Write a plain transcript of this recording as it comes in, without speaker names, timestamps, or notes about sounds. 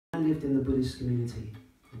I lived in the Buddhist community,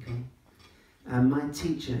 okay? And my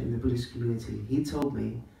teacher in the Buddhist community, he told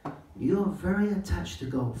me, you're very attached to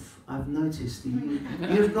golf. I've noticed that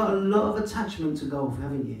you've got a lot of attachment to golf,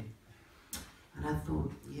 haven't you? And I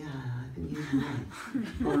thought, yeah, I think he's right.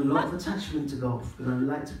 I've got a lot of attachment to golf because I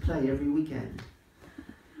like to play every weekend.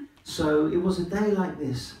 So it was a day like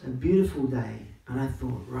this, a beautiful day, and I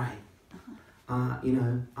thought, right, you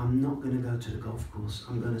know, I'm not going to go to the golf course.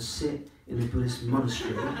 I'm going to sit in a Buddhist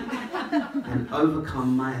monastery and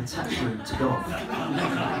overcome my attachment to golf.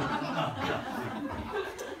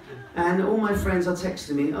 And all my friends are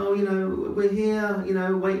texting me, oh, you know, we're here, you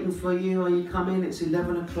know, waiting for you. Are you coming? It's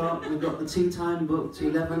 11 o'clock. We've got the tea time booked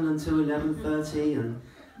 11 until 11:30, and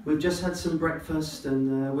we've just had some breakfast,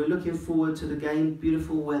 and we're looking forward to the game.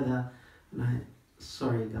 Beautiful weather. And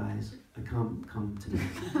sorry guys, I can't come today.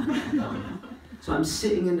 So I'm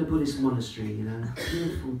sitting in the Buddhist monastery, you know, a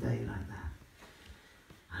beautiful day like that.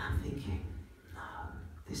 And I'm thinking,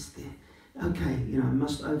 no, okay, you know, I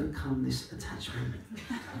must overcome this attachment.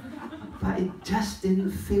 But it just didn't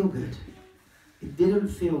feel good. It didn't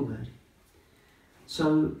feel good.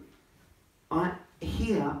 So I'm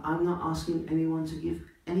not asking anyone to give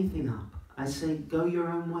anything up. I say, go your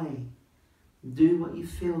own way. Do what you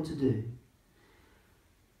feel to do.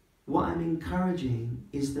 What I'm encouraging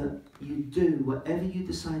is that you do whatever you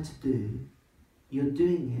decide to do, you're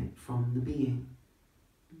doing it from the being.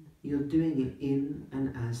 You're doing it in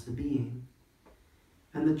and as the being.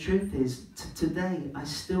 And the truth is, today I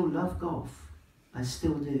still love golf. I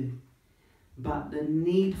still do. But the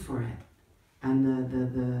need for it and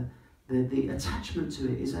the attachment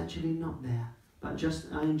to it is actually not there. But just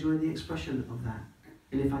I enjoy the expression of that.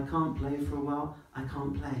 And if I can't play for a while, I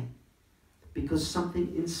can't play. Because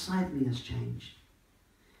something inside me has changed.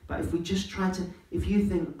 But if we just try to, if you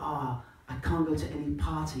think, I can't go to any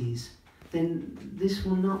parties, then this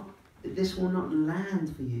will not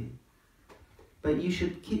land for you. But you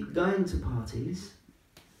should keep going to parties,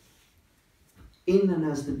 in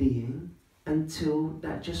and as the being, until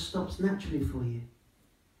that just stops naturally for you.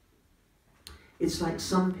 It's like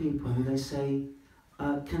some people, they say,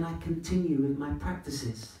 can I continue with my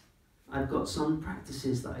practices? I've got some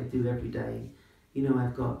practices that I do every day. You know,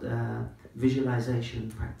 I've got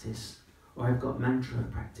visualization practice, or I've got mantra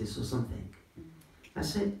practice or something. I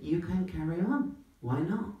said, you can carry on. Why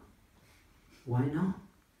not? Why not?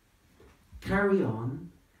 Carry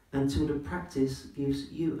on until the practice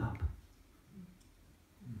gives you up.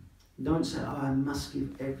 Don't say, I must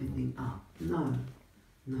give everything up. No,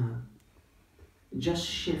 no. Just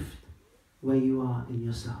shift where you are in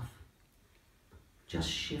yourself. Just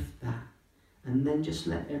shift that, and then just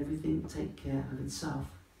let everything take care of itself.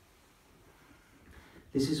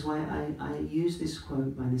 This is why I use this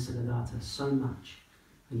quote by Nisargadatta so much.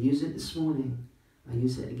 I use it this morning, I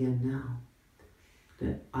use it again now.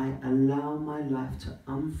 That I allow my life to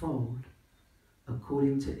unfold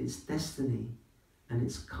according to its destiny and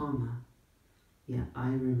its karma, yet I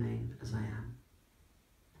remain as I am.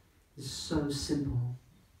 It's so simple.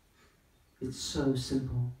 It's so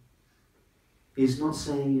simple. He's not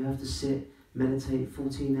saying you have to sit, meditate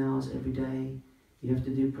 14 hours every day. You have to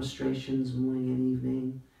do prostrations morning and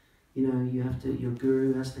evening. You know, your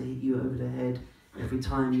guru has to hit you over the head every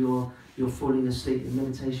time you're falling asleep in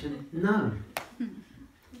meditation. No.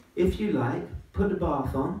 If you like, put the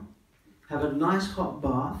bath on, have a nice hot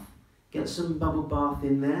bath, get some bubble bath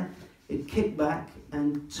in there, kick back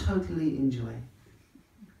and totally enjoy.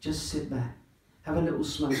 Just sit back. Have a little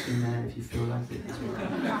smoke in there if you feel like it as well.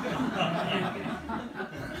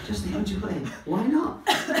 Just enjoy it. Why not?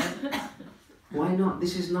 Why not?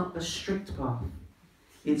 This is not a strict path.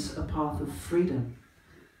 It's a path of freedom.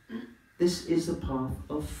 This is the path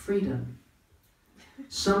of freedom.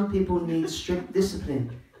 Some people need strict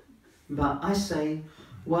discipline. But I say,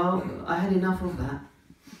 well, I had enough of that.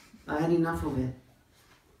 I had enough of it.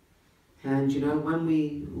 And you know, when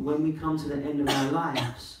we come to the end of our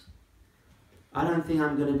lives, I don't think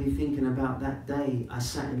I'm going to be thinking about that day I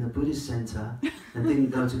sat in the Buddhist center and didn't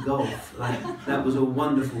go to golf. Like, that was a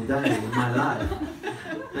wonderful day in my life.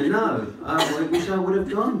 And no, I wish I would have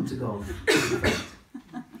gone to golf.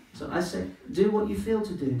 So I say, do what you feel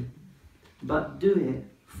to do, but do it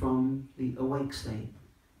from the awake state.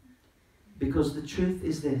 Because the truth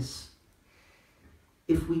is this: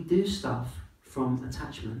 if we do stuff from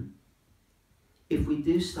attachment, if we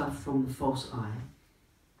do stuff from the false I,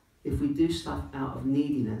 if we do stuff out of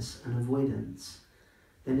neediness and avoidance,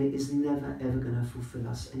 then it is never ever going to fulfill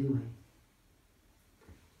us anyway.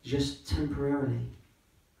 Just temporarily.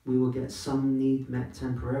 We will get some need met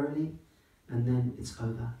temporarily, and then it's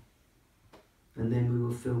over. And then we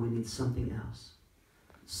will feel we need something else.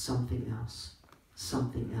 something else,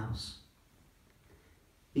 something else.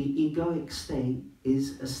 The egoic state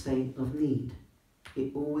is a state of need.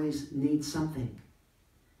 It always needs something.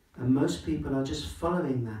 And most people are just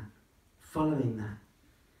following that.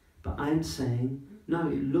 But I'm saying, no,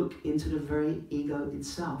 look into the very ego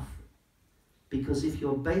itself. Because if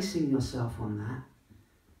you're basing yourself on that,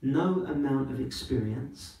 no amount of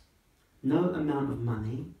experience, no amount of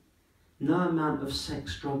money, no amount of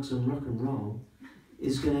sex, drugs and rock and roll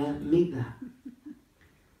is going to meet that.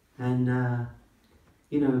 And,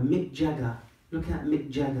 Mick Jagger, look at Mick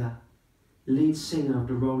Jagger, lead singer of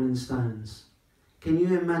the Rolling Stones. Can you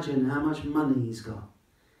imagine how much money he's got?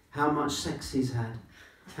 How much sex he's had?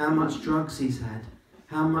 How much drugs he's had?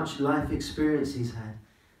 How much life experience he's had?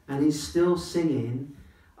 And he's still singing,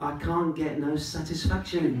 I can't get no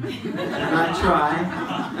satisfaction. And I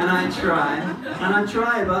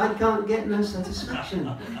try, but I can't get no satisfaction.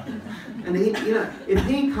 And he, if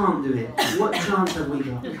he can't do it, what chance have we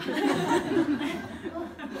got?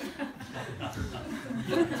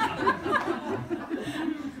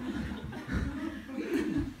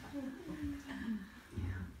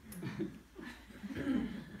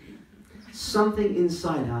 Something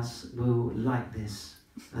inside us will like this,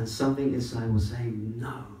 and something inside will say,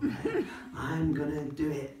 no, I'm going to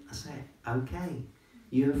do it. I say, okay,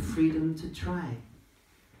 you have freedom to try.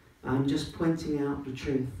 I'm just pointing out the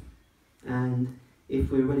truth, and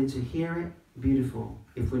if we're ready to hear it, beautiful.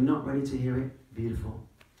 If we're not ready to hear it, beautiful.